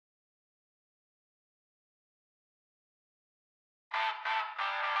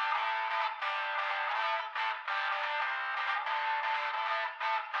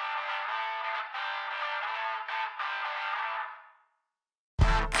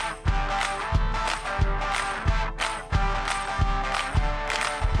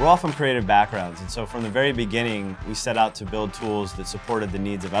We're all from creative backgrounds, and so from the very beginning, we set out to build tools that supported the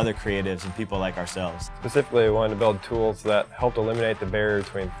needs of other creatives and people like ourselves. Specifically, we wanted to build tools that helped eliminate the barrier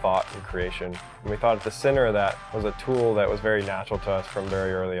between thought and creation. And we thought at the center of that was a tool that was very natural to us from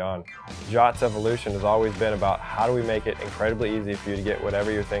very early on. Jot's evolution has always been about how do we make it incredibly easy for you to get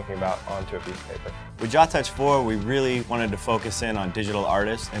whatever you're thinking about onto a piece of paper. With Jot Touch 4, we really wanted to focus in on digital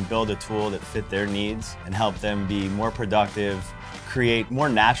artists and build a tool that fit their needs and help them be more productive, create more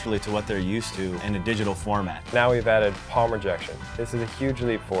naturally to what they're used to in a digital format. Now we've added palm rejection. This is a huge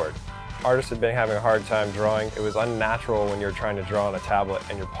leap forward. Artists have been having a hard time drawing. It was unnatural when you're trying to draw on a tablet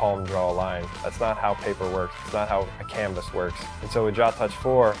and your palm draw a line. That's not how paper works. It's not how a canvas works. And so with Jot Touch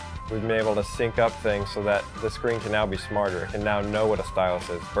 4, we've been able to sync up things so that the screen can now be smarter. It can now know what a stylus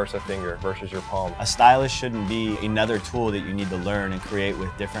is versus a finger versus your palm. A stylus shouldn't be another tool that you need to learn and create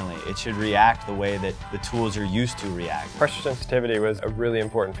with differently. It should react the way that the tools are used to react. Pressure sensitivity was a really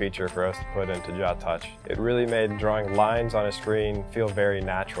important feature for us to put into Jot Touch. It really made drawing lines on a screen feel very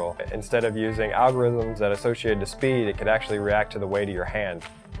natural. Instead of using algorithms that associated to speed, it could actually react to the weight of your hand.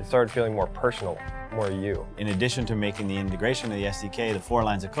 It started feeling more personal, more you. In addition to making the integration of the SDK, the 4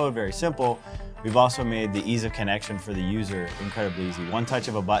 lines of code, very simple, we've also made the ease of connection for the user incredibly easy. One touch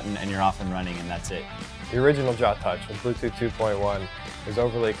of a button and you're off and running, and that's it. The original Jot Touch with Bluetooth 2.1 was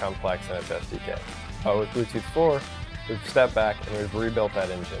overly complex in its SDK. But with Bluetooth 4, we've stepped back and we've rebuilt that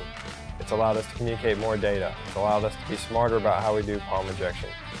engine. It's allowed us to communicate more data. It's allowed us to be smarter about how we do palm rejection.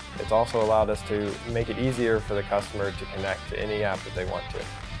 It's also allowed us to make it easier for the customer to connect to any app that they want to.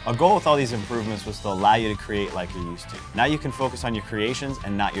 Our goal with all these improvements was to allow you to create like you're used to. Now you can focus on your creations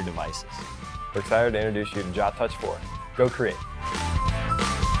and not your devices. We're excited to introduce you to Jot Touch 4. Go create.